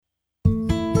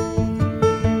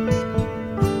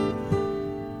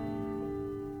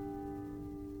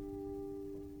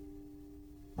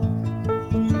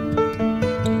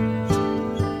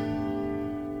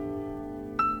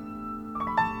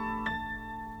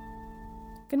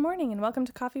Good morning and welcome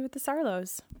to Coffee with the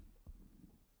Sarlos.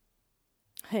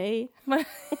 Hey.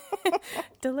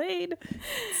 Delayed.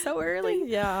 So early.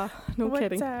 Yeah, no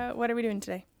kidding. What are we doing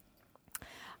today?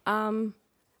 Want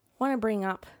to bring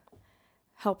up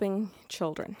helping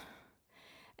children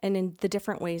and in the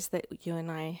different ways that you and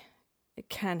I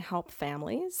can help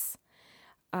families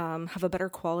have a better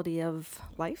quality of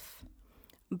life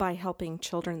by helping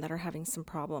children that are having some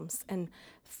problems. And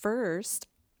first,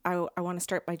 I want to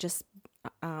start by just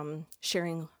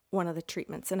sharing one of the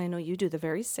treatments, and I know you do the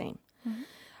very same.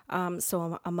 Mm-hmm.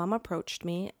 So a mom approached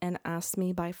me and asked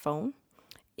me by phone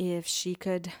if she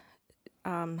could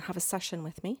have a session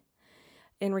with me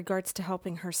in regards to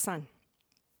helping her son.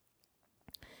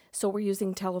 So we're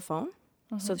using telephone,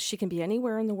 so she can be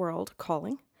anywhere in the world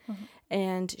calling,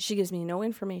 and she gives me no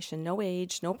information, no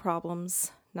age, no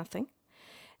problems, nothing.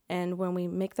 And when we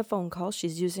make the phone call,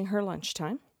 she's using her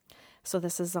lunchtime. So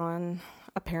this is on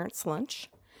a parent's lunch.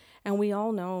 And we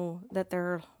all know that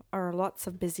there are lots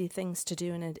of busy things to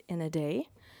do in a day,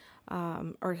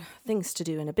 or things to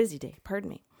do in a busy day,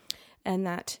 pardon me. And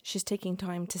that she's taking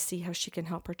time to see how she can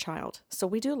help her child. So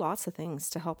we do lots of things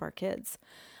to help our kids.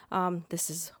 This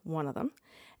is one of them.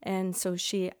 And so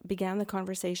she began the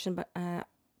conversation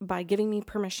by giving me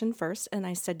permission first. And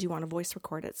I said, do you want to voice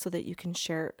record it so that you can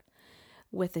share it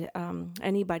with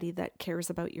anybody that cares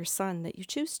about your son that you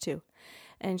choose to?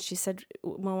 And she said,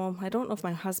 well, I don't know if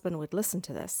my husband would listen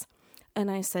to this.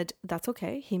 And I said, that's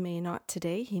okay. He may not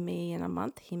today. He may in a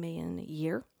month. He may in a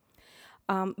year.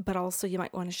 But also you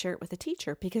might want to share it with a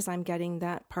teacher, because I'm getting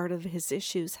that part of his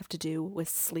issues have to do with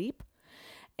sleep,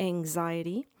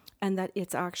 anxiety, and that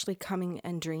it's actually coming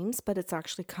in dreams, but it's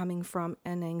actually coming from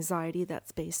an anxiety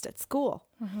that's based at school.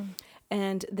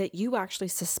 And that you actually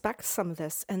suspect some of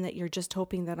this, and that you're just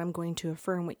hoping that I'm going to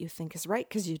affirm what you think is right,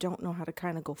 because you don't know how to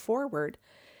kind of go forward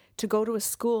to go to a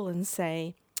school and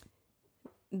say,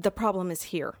 the problem is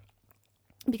here.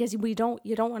 Because you don't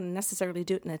want to necessarily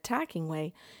do it in an attacking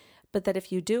way, but that if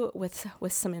you do it with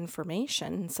some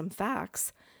information and some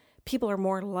facts, people are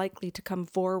more likely to come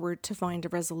forward to find a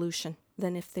resolution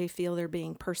than if they feel they're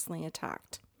being personally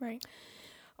attacked. Right.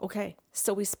 Okay,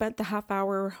 so we spent the half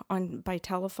hour by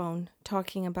telephone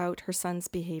talking about her son's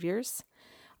behaviors,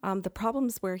 the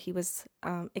problems where he was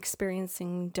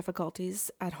experiencing difficulties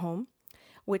at home,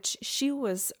 which she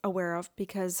was aware of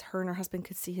because her and her husband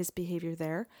could see his behavior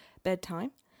there, bedtime,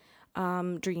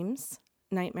 dreams,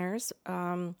 nightmares,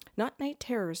 not night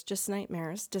terrors, just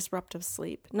nightmares, disruptive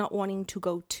sleep, not wanting to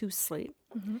go to sleep.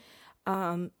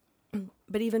 But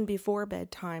even before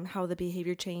bedtime, how the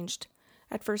behavior changed.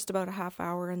 At first about a half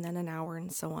hour and then an hour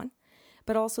and so on.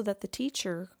 But also that the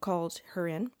teacher called her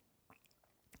in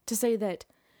to say that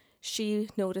she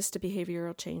noticed a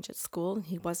behavioral change at school and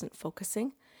he wasn't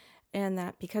focusing. And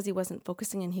that because he wasn't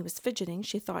focusing and he was fidgeting,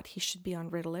 she thought he should be on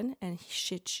Ritalin and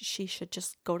she should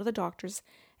just go to the doctors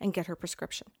and get her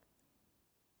prescription.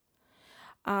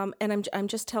 And I'm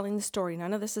just telling the story.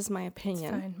 None of this is my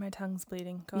opinion. It's fine. My tongue's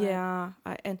bleeding. Go ahead. Yeah.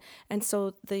 And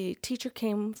so the teacher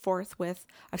came forth with,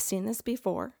 I've seen this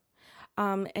before.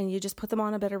 And you just put them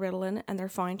on a bit of Ritalin and they're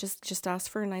fine. Just ask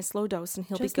for a nice low dose and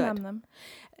he'll Just be good. numb them.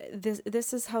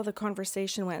 This is how the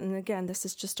conversation went. And again, this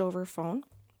is just over phone.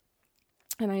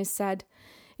 And I said,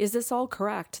 is this all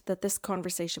correct that this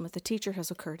conversation with the teacher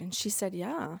has occurred? And she said,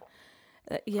 yeah.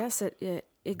 Yes,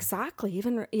 exactly.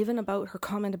 Even about her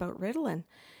comment about Ritalin.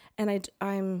 And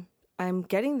I'm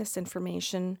getting this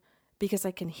information because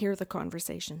I can hear the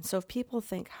conversation. So if people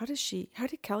think, how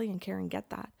did Kelly and Karen get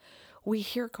that? We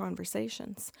hear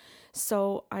conversations.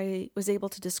 So I was able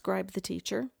to describe the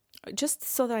teacher just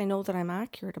so that I know that I'm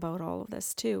accurate about all of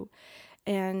this too.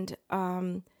 And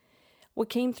what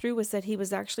came through was that he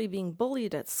was actually being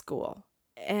bullied at school.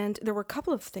 And there were a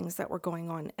couple of things that were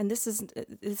going on. And this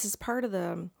is part of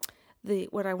the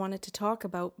what I wanted to talk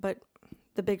about, but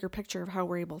the bigger picture of how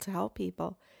we're able to help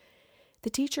people. The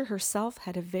teacher herself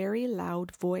had a very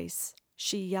loud voice.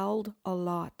 She yelled a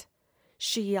lot.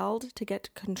 She yelled to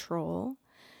get control.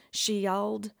 She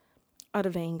yelled out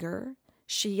of anger.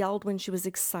 She yelled when she was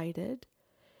excited.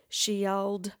 She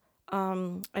yelled,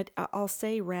 I'll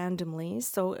say randomly,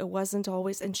 so it wasn't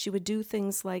always, and she would do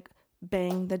things like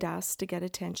bang the desk to get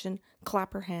attention,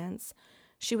 clap her hands.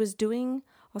 She was doing,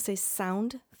 I'll say,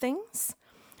 sound things.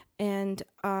 And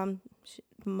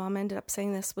Mom ended up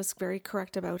saying this was very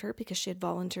correct about her because she had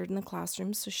volunteered in the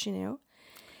classroom, so she knew.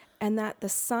 And that the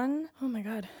son Oh my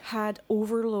God. had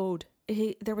overload.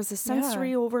 There was a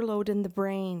sensory overload in the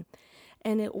brain.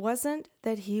 And it wasn't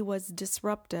that he was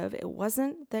disruptive. It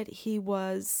wasn't that he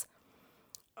was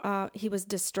he was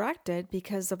distracted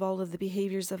because of all of the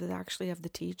behaviors of the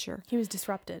teacher. He was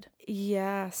disrupted.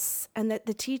 Yes. And that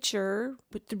the teacher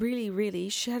really,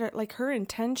 she had her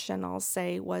intention, I'll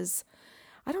say, was,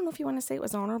 I don't know if you want to say it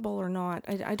was honorable or not.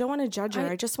 I don't want to judge her.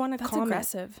 I just want to comment.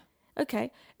 That's aggressive.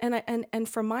 Okay. And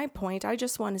from my point, I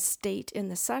just want to state in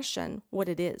the session what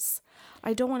it is.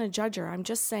 I don't want to judge her. I'm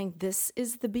just saying this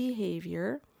is the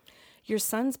behavior. Your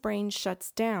son's brain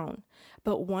shuts down.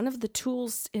 But one of the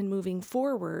tools in moving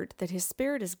forward that his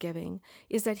spirit is giving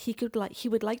is that he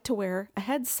would like to wear a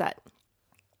headset.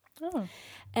 Oh.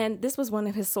 And this was one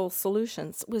of his soul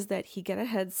solutions, was that he get a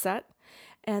headset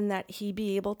and that he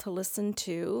be able to listen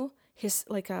to his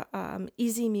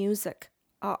easy music.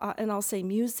 And I'll say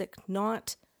music,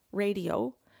 not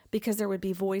radio, because there would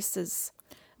be voices,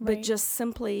 but just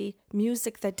simply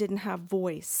music that didn't have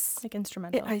voice. Like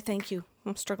instrumental. I thank you.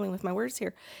 I'm struggling with my words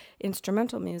here.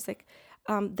 Instrumental music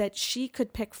that she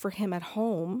could pick for him at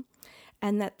home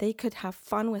and that they could have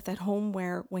fun with at home,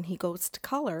 where when he goes to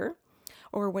color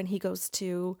or when he goes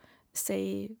to,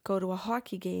 say, go to a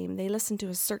hockey game, they listen to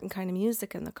a certain kind of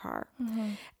music in the car,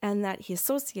 and that he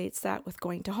associates that with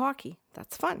going to hockey.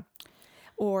 That's fun.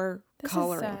 Or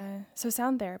coloring. So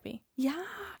sound therapy. Yeah.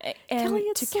 And Kelly,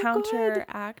 it's to so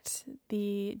counteract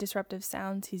the disruptive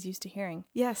sounds he's used to hearing.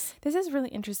 Yes. This is really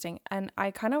interesting. And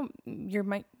I kind of,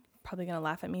 probably going to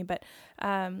laugh at me, but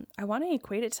I want to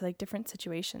equate it to like different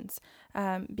situations,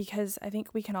 because I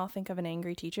think we can all think of an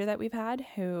angry teacher that we've had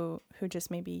who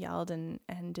just maybe yelled and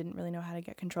didn't really know how to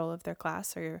get control of their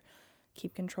class or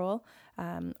keep control,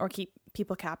 or keep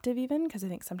people captive even, because I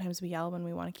think sometimes we yell when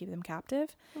we want to keep them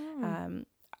captive.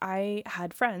 I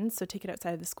had friends, so take it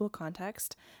outside of the school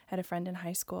context. I had a friend in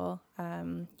high school.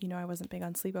 I wasn't big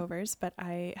on sleepovers, but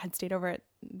I had stayed over at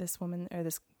this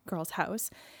girl's house,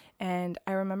 and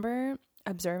I remember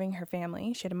observing her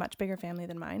family. She had a much bigger family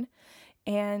than mine,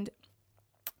 and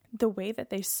the way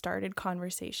that they started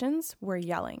conversations were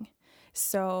yelling.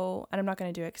 So, and I'm not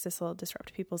going to do it because this will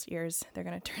disrupt people's ears. They're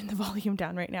going to turn the volume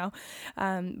down right now.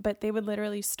 But they would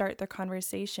literally start their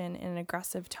conversation in an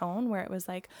aggressive tone where it was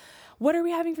like, what are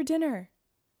we having for dinner?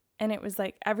 And it was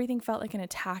like, everything felt like an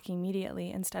attack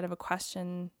immediately instead of a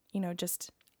question,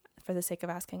 just for the sake of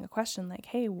asking a question like,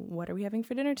 hey, what are we having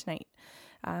for dinner tonight?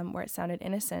 Where it sounded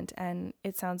innocent. And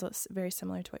it sounds very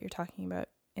similar to what you're talking about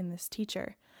in this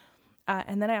teacher.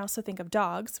 And then I also think of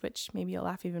dogs, which maybe you'll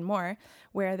laugh even more,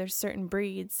 where there's certain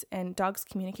breeds and dogs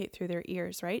communicate through their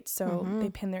ears, right? So they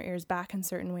pin their ears back in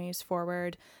certain ways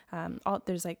forward.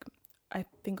 There's I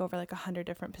think over 100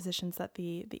 different positions that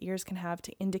the ears can have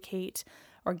to indicate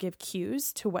or give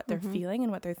cues to what they're feeling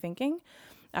and what they're thinking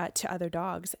to other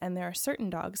dogs. And there are certain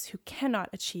dogs who cannot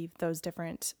achieve those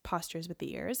different postures with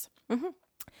the ears.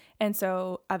 And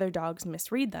so other dogs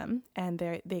misread them, and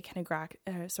they can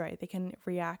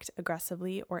react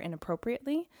aggressively or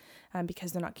inappropriately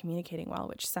because they're not communicating well,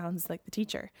 which sounds like the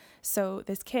teacher. So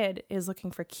this kid is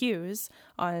looking for cues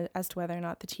as to whether or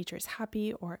not the teacher is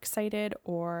happy or excited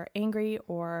or angry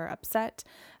or upset,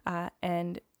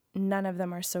 and none of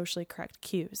them are socially correct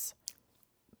cues.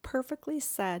 Perfectly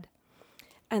said.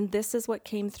 And this is what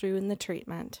came through in the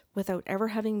treatment without ever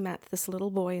having met this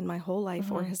little boy in my whole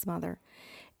life or his mother.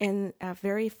 In a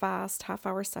very fast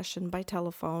half-hour session by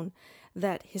telephone,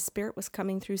 that his spirit was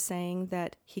coming through saying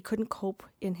that he couldn't cope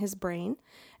in his brain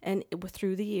and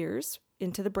through the ears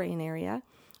into the brain area,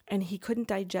 and he couldn't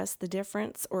digest the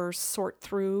difference or sort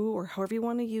through, or however you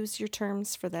want to use your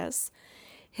terms for this.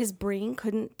 His brain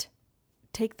couldn't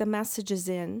take the messages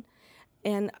in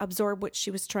and absorb what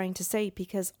she was trying to say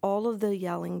because all of the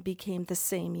yelling became the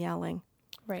same yelling.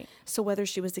 Right. So whether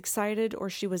she was excited or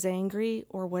she was angry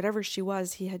or whatever she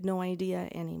was, he had no idea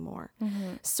anymore.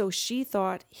 So she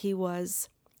thought he was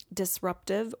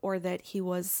disruptive or that he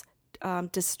was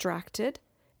distracted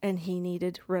and he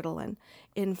needed Ritalin.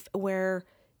 Where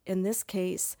in this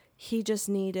case, he just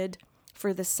needed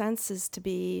for the senses to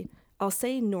be, I'll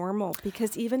say normal,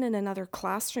 because even in another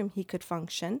classroom he could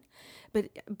function.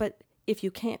 But if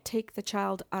you can't take the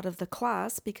child out of the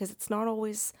class, because it's not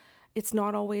always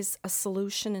a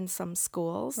solution in some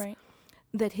schools, Right.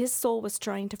 that his soul was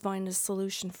trying to find a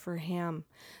solution for him.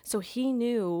 So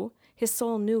his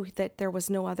soul knew that there was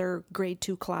no other grade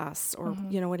 2 class, or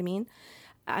you know what I mean?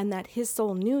 And that his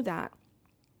soul knew that.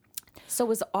 So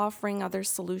was offering other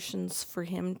solutions for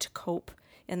him to cope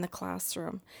in the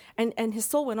classroom. And his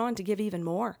soul went on to give even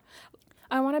more.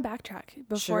 I want to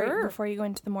backtrack Sure. before you go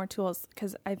into the more tools,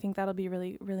 because I think that'll be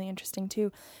really, really interesting too.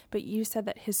 But you said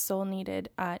that his soul needed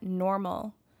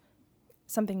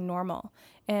something normal.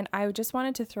 And I just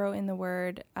wanted to throw in the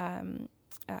word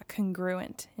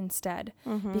congruent instead.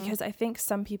 Mm-hmm. Because I think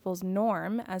some people's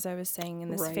norm, as I was saying in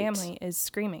this Right. family, is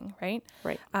screaming, right?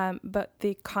 Right. But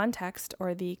the context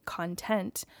or the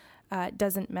content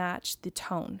doesn't match the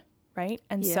tone, right?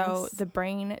 And so Yes. the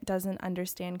brain doesn't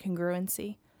understand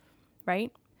congruency,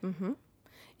 right? Mm-hmm.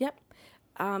 Yep.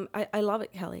 I love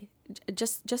it, Kelly.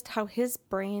 Just how his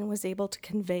brain was able to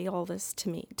convey all this to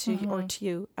me, or to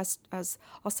you, as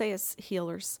I'll say, as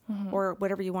healers, or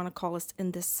whatever you want to call us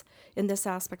in this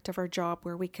aspect of our job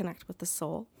where we connect with the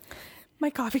soul. My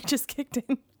coffee just kicked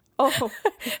in. Oh,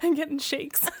 I'm getting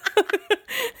shakes.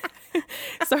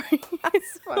 Sorry.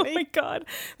 that's Oh funny. my God.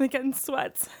 I'm getting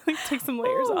sweats. Like, take some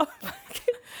layers Oh. off.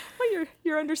 Well,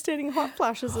 you're understanding hot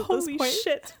flashes at Holy this point.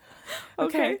 shit.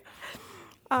 Okay.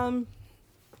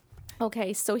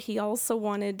 Okay, so he also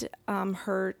wanted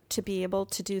her to be able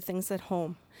to do things at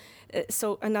home.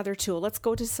 So another tool. Let's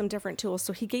go to some different tools.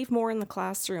 So he gave more in the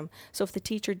classroom. So if the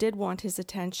teacher did want his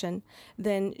attention,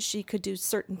 then she could do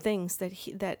certain things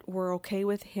that were okay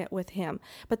with him,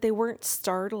 but they weren't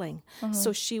startling.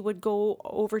 So she would go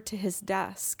over to his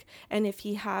desk, and if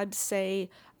he had, say,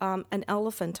 an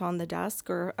elephant on the desk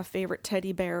or a favorite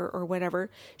teddy bear or whatever,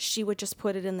 she would just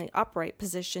put it in the upright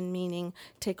position, meaning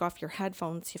take off your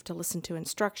headphones, you have to listen to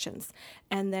instructions.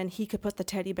 And then he could put the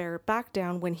teddy bear back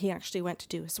down when he actually went to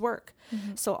do his work.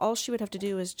 So all she would have to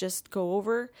do is just go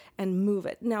over and move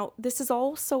it. Now, this is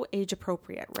also age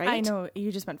appropriate, right? I know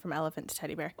you just went from elephant to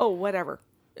teddy bear. Oh, whatever.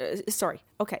 Sorry.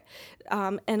 Okay.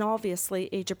 And obviously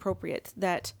age appropriate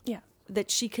that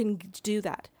she can do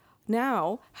that.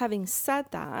 Now, having said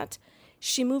that,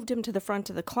 she moved him to the front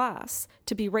of the class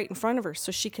to be right in front of her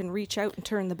so she can reach out and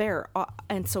turn the bear.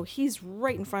 And so he's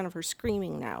right in front of her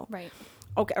screaming now. Right.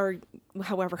 Okay, or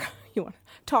however you want,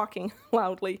 talking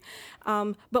loudly.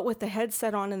 But with the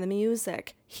headset on and the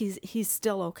music, he's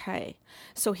still okay.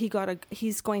 So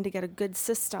he's going to get a good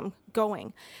system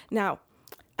going. Now,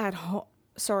 at home,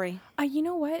 sorry. You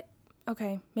know what?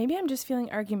 Okay, maybe I'm just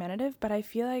feeling argumentative, but I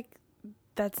feel like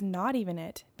that's not even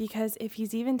it. Because if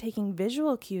he's even taking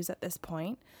visual cues at this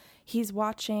point, he's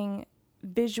watching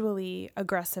visually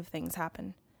aggressive things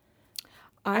happen.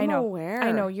 I'm aware.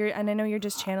 I know you're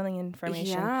just channeling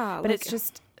information. Yeah, but like, it's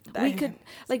just we could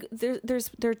like there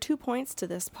are 2 points to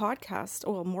this podcast.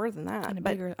 Well, more than that, and a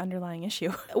but bigger underlying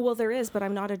issue. well, there is, but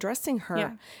I'm not addressing her.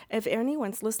 Yeah. If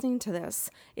anyone's listening to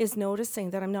this is noticing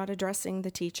that I'm not addressing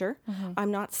the teacher, I'm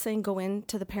not saying go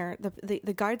into the parent.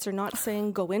 The guides are not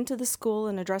saying go into the school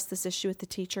and address this issue with the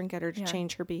teacher and get her to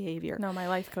change her behavior. No, my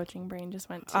life coaching brain just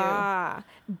went to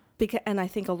And I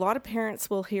think a lot of parents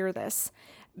will hear this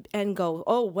and go,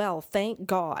 oh, well, thank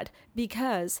God.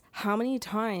 Because how many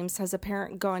times has a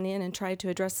parent gone in and tried to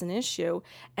address an issue?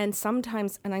 And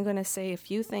sometimes, and I'm going to say a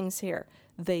few things here,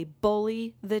 they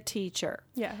bully the teacher.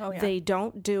 Yeah. Oh, yeah. They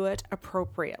don't do it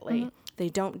appropriately. They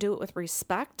don't do it with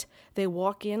respect. They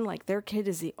walk in like their kid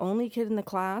is the only kid in the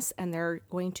class and they're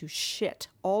going to shit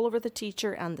all over the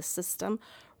teacher and the system.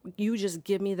 You just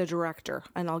give me the director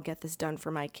and I'll get this done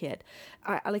for my kid.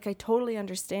 I totally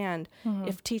understand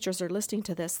if teachers are listening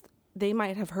to this, they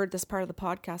might have heard this part of the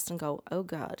podcast and go, oh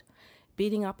God,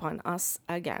 beating up on us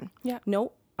again. Yeah.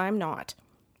 No, I'm not.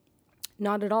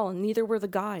 Not at all. And neither were the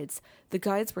guides. The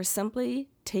guides were simply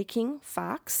taking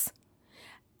facts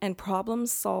and problem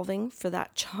solving for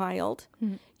that child,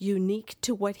 unique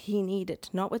to what he needed,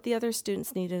 not what the other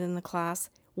students needed in the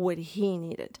class, what he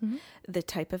needed, the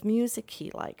type of music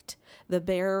he liked, the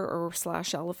bear or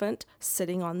 / elephant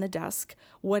sitting on the desk,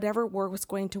 whatever was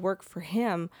going to work for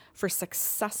him, for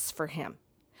success for him.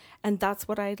 And that's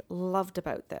what I loved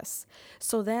about this.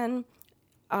 So then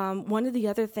one of the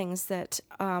other things that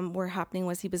were happening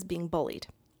was he was being bullied.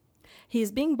 He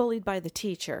is being bullied by the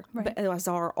teacher, Right. as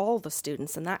are all the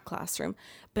students in that classroom,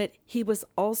 but he was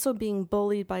also being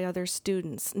bullied by other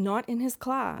students, not in his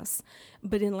class,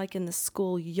 but in the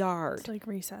school yard. It's like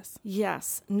recess.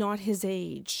 Yes, not his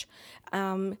age.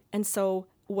 And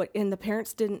the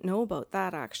parents didn't know about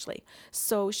that actually.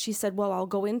 So she said, well, I'll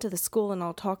go into the school and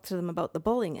I'll talk to them about the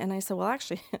bullying. And I said, well,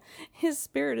 actually, his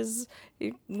spirit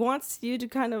he wants you to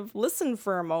kind of listen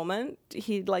for a moment.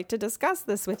 He'd like to discuss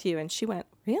this with you. And she went,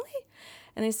 really?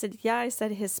 And I said, yeah,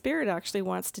 his spirit actually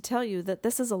wants to tell you that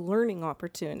this is a learning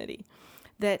opportunity,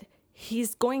 that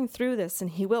he's going through this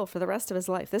and he will for the rest of his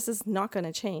life. This is not going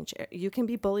to change. You can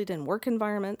be bullied in work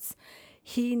environments.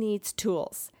 He needs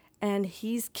tools. And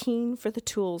he's keen for the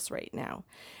tools right now.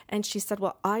 And she said,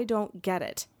 well, I don't get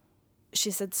it.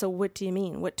 She said, so what do you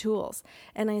mean? What tools?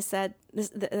 And I said,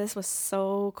 this was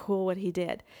so cool what he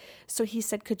did. So he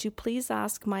said, could you please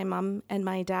ask my mom and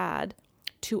my dad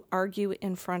to argue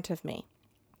in front of me?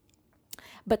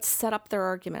 But set up their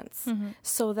arguments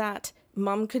so that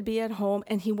mom could be at home,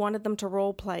 and he wanted them to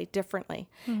role play differently.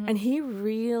 And he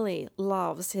really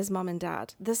loves his mom and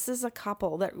dad. This is a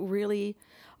couple that really,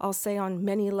 I'll say, on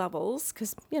many levels,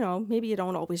 because, maybe you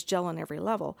don't always gel on every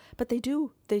level, but they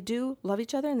do love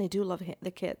each other, and they do love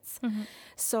the kids.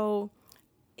 So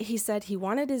he said he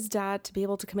wanted his dad to be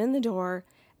able to come in the door,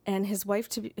 and his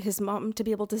mom to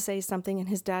be able to say something, and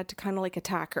his dad to kind of like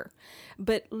attack her.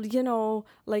 But,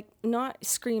 like not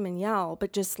scream and yell,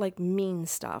 but just like mean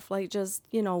stuff, like just,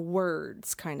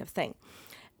 words kind of thing.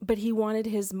 But he wanted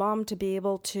his mom to be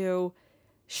able to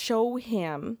show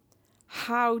him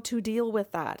how to deal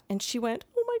with that. And she went,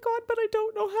 "Oh my God, but I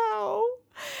don't know how."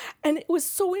 And it was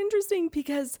so interesting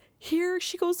because here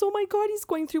she goes, "Oh my God, he's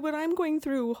going through what I'm going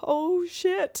through. Oh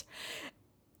shit."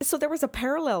 So there was a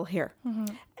parallel here.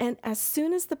 And as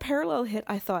soon as the parallel hit,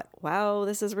 I thought, wow,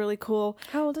 this is really cool.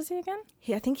 How old is he again?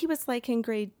 I think he was like in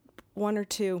grade 1 or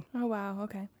 2. Oh, wow.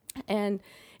 Okay. And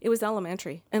it was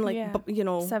elementary. And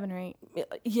 7 or 8.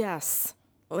 Yes.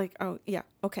 Like, oh, yeah.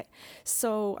 Okay.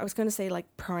 So I was going to say like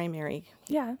primary.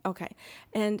 Yeah. Okay.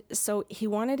 And so he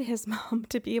wanted his mom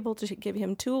to be able to give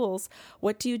him tools.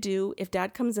 What do you do if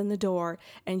dad comes in the door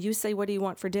and you say, "What do you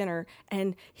want for dinner?"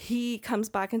 And he comes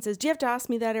back and says, "Do you have to ask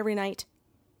me that every night?"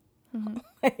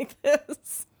 Like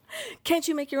this. Can't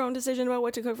you make your own decision about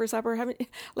what to cook for supper?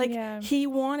 He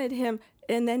wanted him,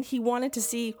 and then he wanted to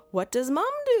see, what does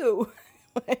mom do?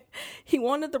 He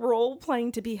wanted the role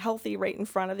playing to be healthy right in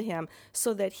front of him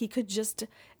so that he could just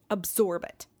absorb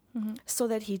it, so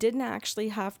that he didn't actually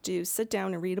have to sit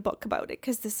down and read a book about it.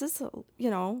 Because this is, a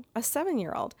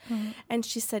 7-year-old. And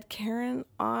she said, "Karen,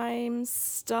 I'm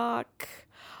stuck.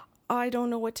 I don't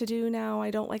know what to do now.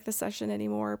 I don't like the session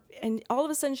anymore." And all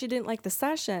of a sudden she didn't like the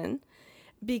session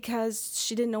because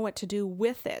she didn't know what to do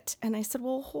with it. And I said,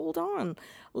 "Well, hold on.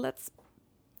 Let's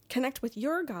connect with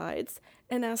your guides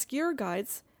and ask your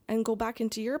guides and go back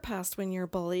into your past when you're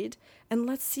bullied, and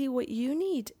let's see what you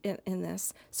need in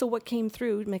this." So what came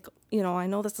through, I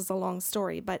know this is a long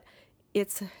story, but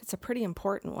it's a pretty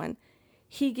important one.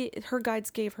 Her guides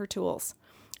gave her tools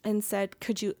and said,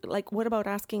 what about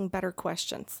asking better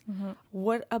questions?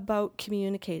 What about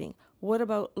communicating? What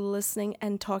about listening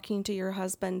and talking to your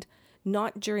husband,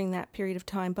 not during that period of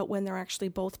time, but when they're actually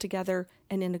both together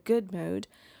and in a good mood,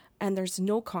 and there's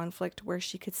no conflict, where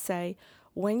she could say,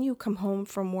 "When you come home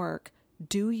from work,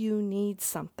 do you need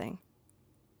something?"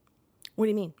 "What do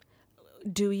you mean?"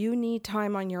 "Do you need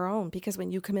time on your own? Because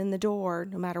when you come in the door,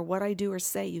 no matter what I do or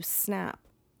say, you snap."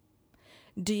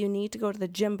 "Do you need to go to the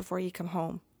gym before you come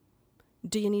home?"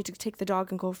 "Do you need to take the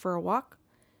dog and go for a walk?"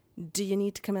 "Do you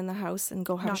need to come in the house and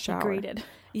go have a shower?" Not be greeted.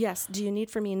 "Yes." "Do you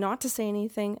need for me not to say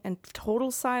anything and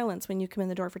total silence when you come in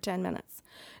the door for 10 minutes?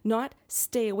 Not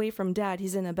stay away from dad,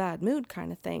 he's in a bad mood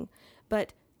kind of thing,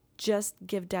 but just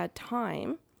give dad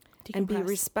time and be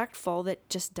respectful that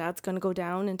just dad's going to go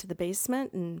down into the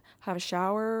basement and have a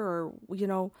shower, or,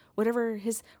 whatever,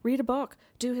 read a book,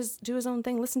 do his own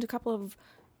thing, listen to a couple of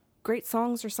great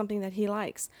songs or something that he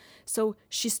likes." So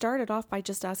she started off by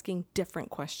just asking different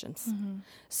questions,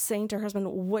 saying to her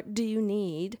husband, "What do you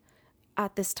need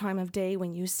at this time of day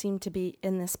when you seem to be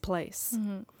in this place?"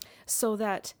 So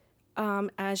that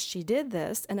as she did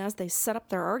this, and as they set up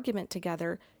their argument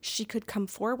together, she could come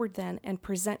forward then and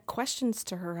present questions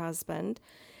to her husband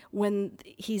when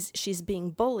she's being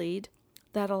bullied,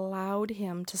 that allowed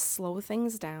him to slow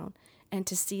things down and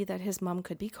to see that his mom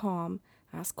could be calm,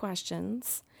 ask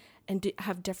questions, and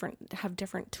have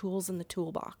different tools in the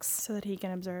toolbox. So that he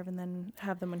can observe and then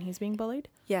have them when he's being bullied?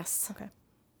 Yes. Okay.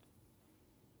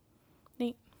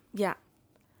 Neat. Yeah.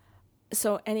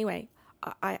 So anyway,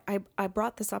 I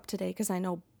brought this up today because I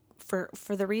know for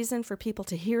the reason for people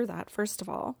to hear that, first of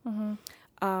all,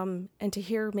 and to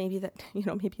hear maybe that,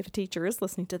 maybe if a teacher is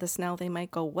listening to this now, they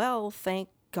might go, "Well, thank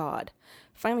God.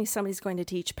 Finally, somebody's going to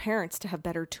teach parents to have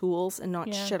better tools and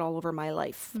not shit all over my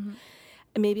life."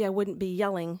 And maybe I wouldn't be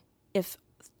yelling if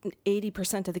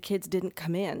 80% of the kids didn't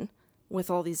come in with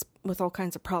all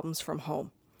kinds of problems from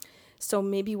home. So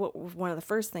maybe one of the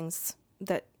first things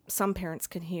that some parents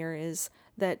can hear is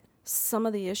that some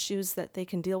of the issues that they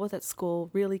can deal with at school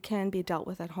really can be dealt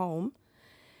with at home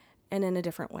and in a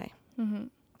different way.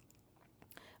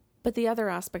 But the other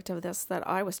aspect of this that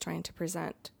I was trying to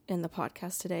present in the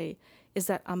podcast today is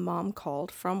that a mom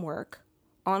called from work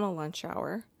on a lunch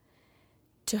hour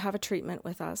to have a treatment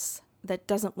with us that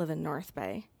doesn't live in North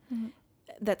Bay,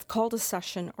 that's called a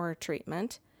session or a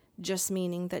treatment, just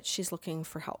meaning that she's looking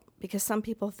for help. Because some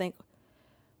people think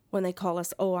when they call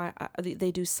us,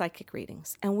 they do psychic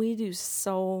readings. And we do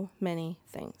so many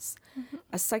things.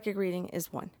 A psychic reading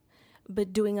is one.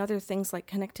 But doing other things like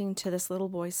connecting to this little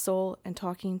boy's soul and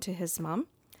talking to his mom,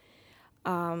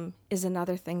 is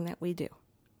another thing that we do,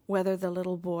 whether the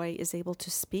little boy is able to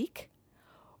speak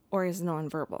or is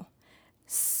nonverbal.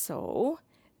 So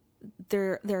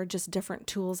there are just different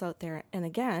tools out there. And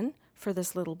again, for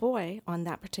this little boy on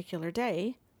that particular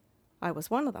day, I was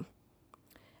one of them.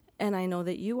 And I know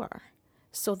that you are.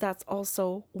 So that's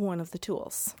also one of the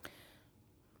tools,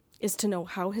 is to know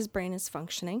how his brain is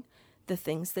functioning, the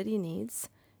things that he needs,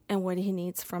 and what he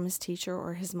needs from his teacher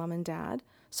or his mom and dad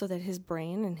so that his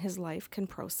brain and his life can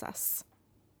process.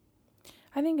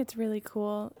 I think it's really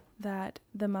cool that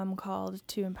the mom called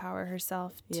to empower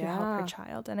herself to help her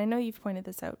child. And I know you've pointed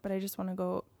this out, but I just want to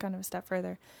go kind of a step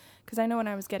further. Because I know when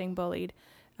I was getting bullied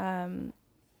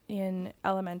in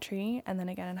elementary and then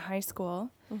again in high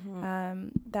school,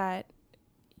 that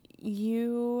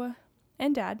you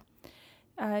and Dad,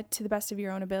 to the best of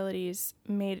your own abilities,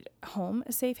 made home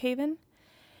a safe haven.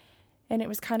 And it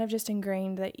was kind of just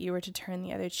ingrained that you were to turn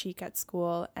the other cheek at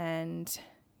school and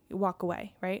walk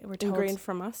away, right? We're told, ingrained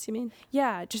from us, you mean?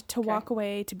 Yeah, just to walk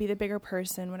away, to be the bigger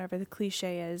person, whatever the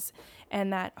cliche is,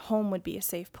 and that home would be a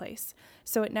safe place.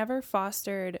 So it never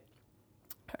fostered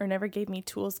or never gave me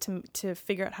tools to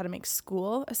figure out how to make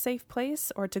school a safe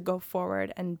place or to go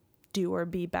forward and do or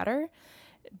be better,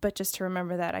 but just to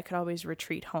remember that I could always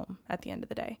retreat home at the end of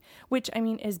the day, which I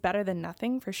mean is better than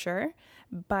nothing for sure,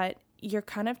 but you're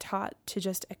kind of taught to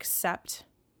just accept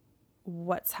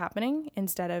what's happening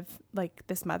instead of like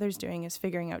this mother's doing is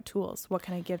figuring out tools. What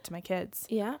can I give to my kids?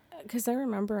 Yeah, because I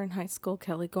remember in high school,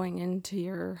 Kelly, going into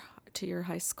your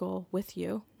high school with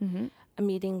you, a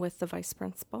meeting with the vice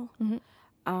principal,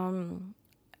 in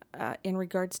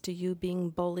regards to you being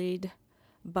bullied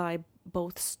by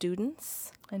both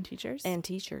students and teachers.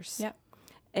 Yep.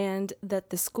 And that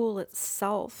the school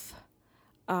itself,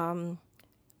 I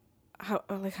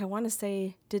want to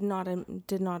say, did not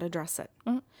address it.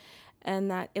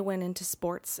 And that it went into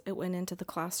sports, it went into the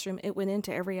classroom, it went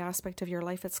into every aspect of your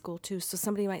life at school too. So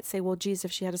somebody might say, well, geez,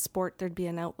 if she had a sport, there'd be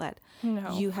an outlet.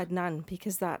 No. You had none,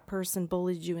 because that person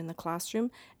bullied you in the classroom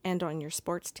and on your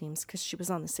sports teams, because she was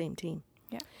on the same team.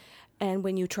 Yeah. And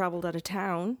when you traveled out of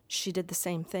town, she did the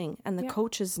same thing. And the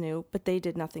coaches knew, but they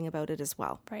did nothing about it as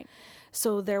well. Right.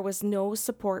 So there was no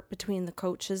support between the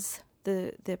coaches,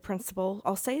 the principal,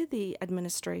 I'll say the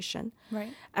administration,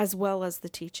 right, as well as the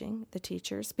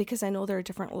teachers, because I know there are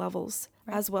different levels,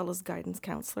 as well as guidance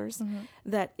counselors,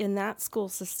 that in that school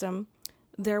system,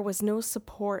 there was no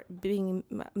support being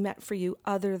met for you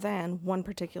other than one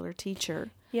particular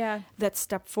teacher that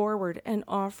stepped forward and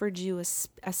offered you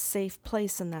a safe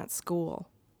place in that school.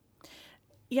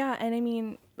 Yeah, and I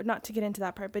mean, not to get into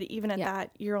that part, but even at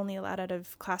that, you're only allowed out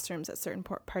of classrooms at certain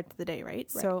parts of the day, right?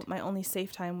 So my only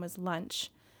safe time was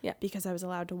lunch because I was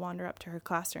allowed to wander up to her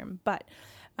classroom. But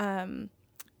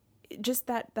just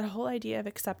that whole idea of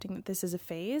accepting that this is a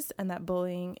phase and that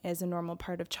bullying is a normal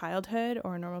part of childhood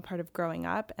or a normal part of growing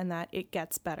up and that it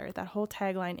gets better. That whole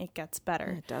tagline, it gets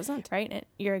better. It doesn't. Right?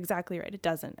 You're exactly right. It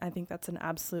doesn't. I think that's an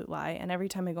absolute lie. And every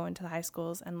time I go into the high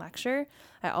schools and lecture,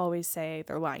 I always say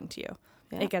they're lying to you.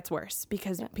 It gets worse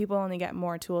because people only get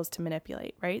more tools to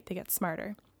manipulate, right? They get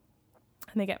smarter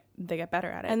and they get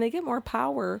better at it. And they get more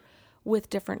power with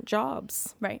different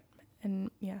jobs. Right.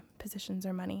 And positions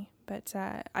are money. But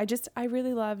I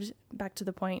really loved, back to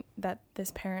the point, that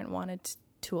this parent wanted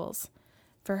tools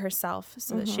for herself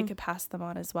so that she could pass them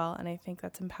on as well. And I think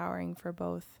that's empowering for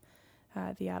both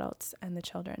the adults and the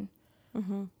children.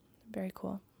 Very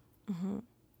cool.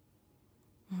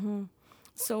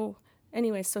 So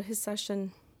anyway, so his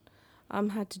session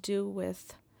had to do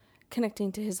with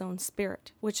connecting to his own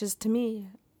spirit, which is, to me,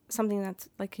 something that's,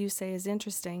 like you say, is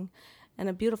interesting and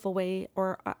a beautiful way,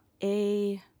 or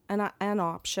an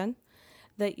option,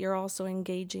 that you're also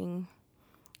engaging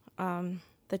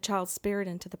the child's spirit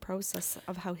into the process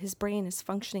of how his brain is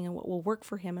functioning and what will work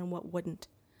for him and what wouldn't.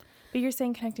 But you're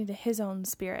saying connecting to his own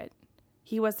spirit.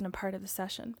 He wasn't a part of the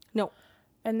session. No.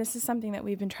 And this is something that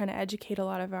we've been trying to educate a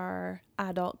lot of our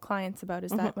adult clients about,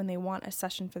 is that when they want a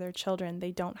session for their children,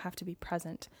 they don't have to be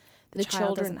present. The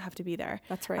child doesn't have to be there.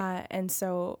 That's right. And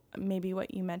so maybe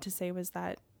what you meant to say was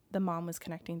that the mom was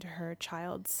connecting to her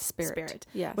child's spirit.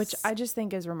 Yes. Which I just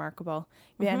think is remarkable,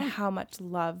 and how much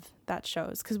love that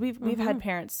shows. Because we've had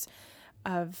parents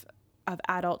of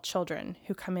adult children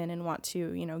who come in and want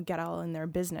to, get all in their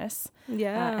business.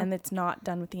 And it's not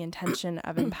done with the intention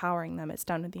of empowering them. It's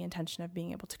done with the intention of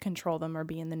being able to control them or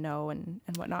be in the know and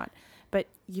whatnot. But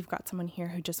you've got someone here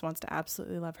who just wants to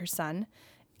absolutely love her son,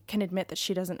 can admit that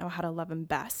she doesn't know how to love him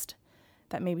best,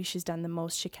 that maybe she's done the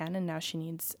most she can and now she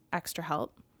needs extra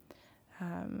help.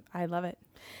 I love it.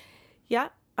 Yeah,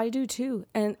 I do too.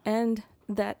 And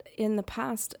that in the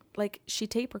past, like, she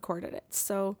tape recorded it.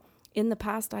 So In the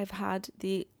past, I've had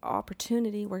the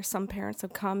opportunity where some parents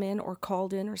have come in or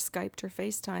called in or Skyped or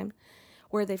FaceTime,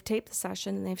 where they've taped the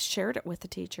session and they've shared it with the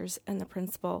teachers and the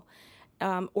principal,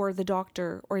 or the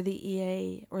doctor or the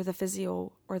EA or the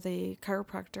physio or the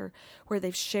chiropractor, where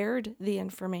they've shared the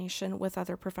information with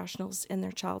other professionals in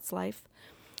their child's life,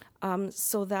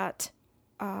 so that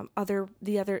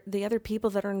the other people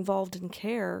that are involved in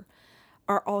care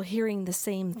are all hearing the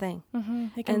same thing. Mm-hmm.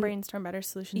 They can brainstorm better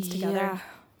solutions together.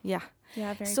 Yeah.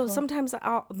 Yeah, very So cool. sometimes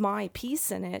my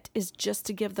piece in it is just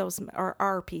to give those, or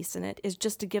our piece in it is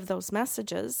just to give those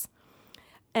messages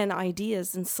and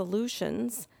ideas and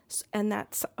solutions. And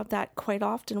that quite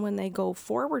often when they go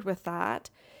forward with that,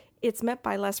 it's met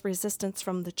by less resistance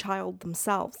from the child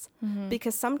themselves. Mm-hmm.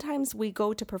 Because sometimes we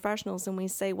go to professionals and we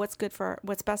say, what's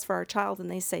best for our child?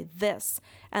 And they say this,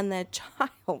 and the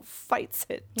child fights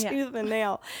it tooth and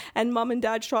nail. And mom and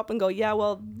dad show up and go,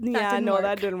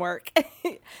 that didn't work.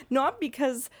 Not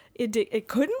because it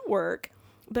couldn't work,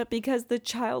 but because the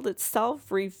child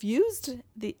itself refused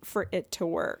for it to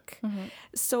work. Mm-hmm.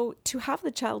 So to have the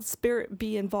child's spirit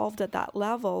be involved at that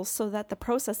level so that the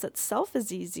process itself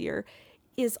is easier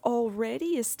is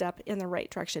already a step in the right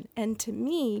direction. And to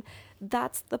me,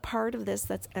 that's the part of this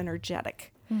that's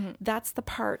energetic. Mm-hmm. That's the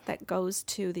part that goes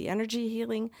to the energy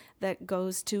healing, that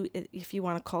goes to, if you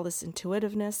want to call this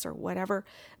intuitiveness or whatever,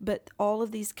 but all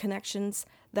of these connections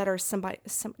that are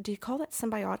do you call that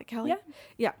symbiotic, Kelly?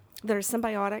 Yeah, that are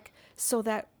symbiotic, so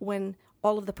that when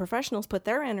all of the professionals put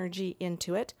their energy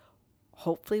into it,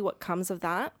 hopefully what comes of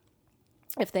that,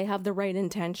 if they have the right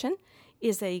intention,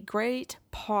 is a great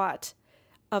pot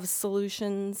of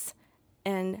solutions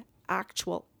and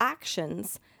actual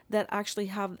actions that actually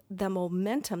have the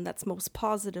momentum that's most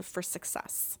positive for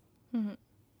success. Mm-hmm.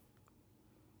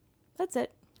 That's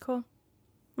it. Cool.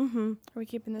 Mm-hmm. Are we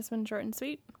keeping this one short and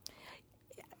sweet?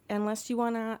 Unless you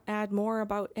want to add more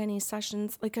about any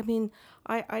sessions. I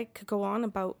could go on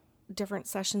about different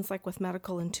sessions, like with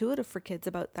medical intuitive for kids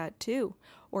about that too,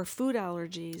 or food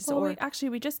allergies. Well,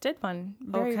 we just did one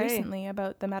very recently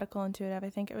about the medical intuitive. I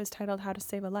think it was titled How to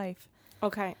Save a Life.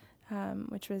 Okay.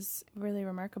 Which was really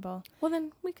remarkable. Well,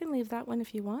 then we can leave that one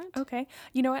if you want. Okay.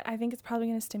 You know what? I think it's probably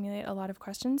going to stimulate a lot of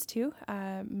questions too.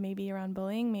 Maybe around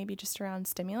bullying, maybe just around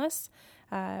stimulus,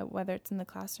 whether it's in the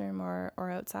classroom or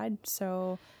outside.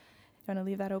 So I'm going to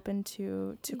leave that open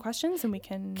to questions, and we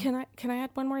can... Can I add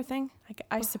one more thing?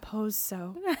 I suppose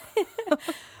so.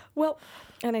 Well,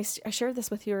 and I shared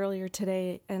this with you earlier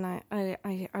today, and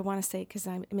I want to say it because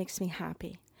it makes me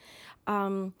happy.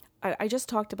 I just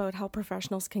talked about how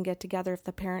professionals can get together if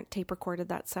the parent tape recorded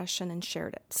that session and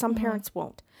shared it. Some mm-hmm. parents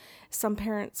won't. Some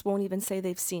parents won't even say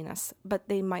they've seen us, but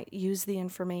they might use the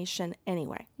information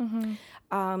anyway, mm-hmm.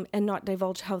 And not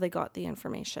divulge how they got the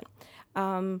information.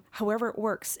 However it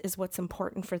works is what's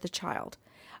important for the child.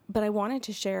 But I wanted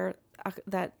to share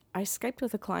that I Skyped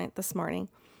with a client this morning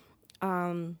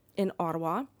in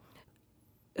Ottawa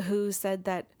who said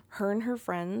that her and her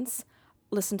friends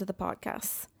listen to the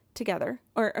podcasts together,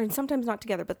 or sometimes not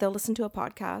together, but they'll listen to a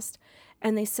podcast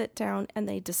and they sit down and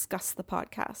they discuss the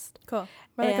podcast. Cool.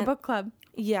 Like a book club.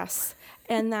 Yes.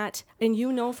 And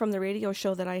from the radio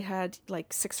show that I had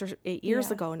like 6 or 8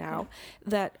 years ago now,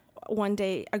 that one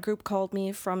day a group called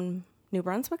me from New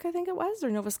Brunswick, I think it was,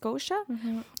 or Nova Scotia,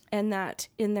 mm-hmm. and that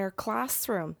in their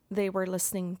classroom they were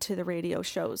listening to the radio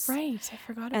shows. Right, I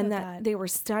forgot about that. And that they were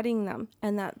studying them,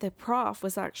 and that the prof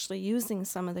was actually using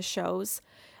some of the shows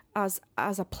as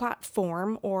a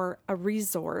platform or a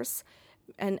resource,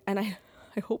 and I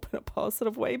hope in a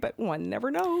positive way, but one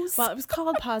never knows. Well, it was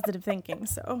called positive thinking,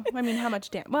 so how much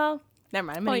well, never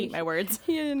mind, I'm going to eat my words.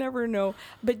 You never know.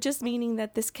 But just meaning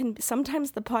that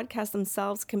sometimes the podcasts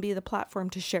themselves can be the platform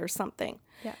to share something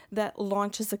that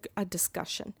launches a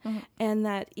discussion. Mm-hmm. And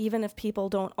that even if people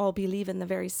don't all believe in the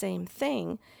very same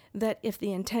thing, that if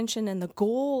the intention and the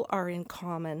goal are in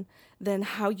common, then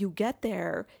how you get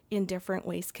there in different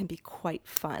ways can be quite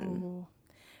fun. Ooh.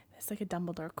 It's like a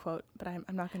Dumbledore quote, but I'm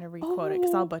not going to re-quote it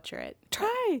because I'll butcher it.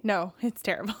 Try. No, it's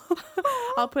terrible.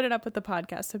 I'll put it up with the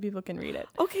podcast so people can read it.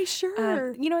 Okay,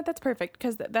 sure. You know what? That's perfect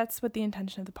because that's what the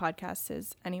intention of the podcast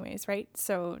is anyways, right?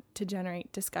 So to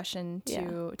generate discussion,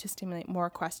 to stimulate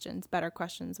more questions, better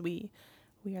questions. We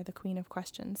are the queen of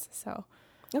questions. So,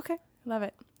 okay. Love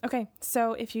it. Okay.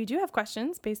 So if you do have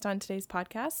questions based on today's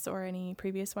podcasts or any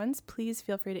previous ones, please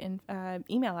feel free to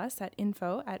email us at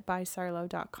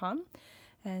info@bysarlo.com.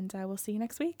 And we'll see you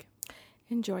next week.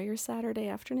 Enjoy your Saturday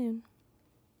afternoon.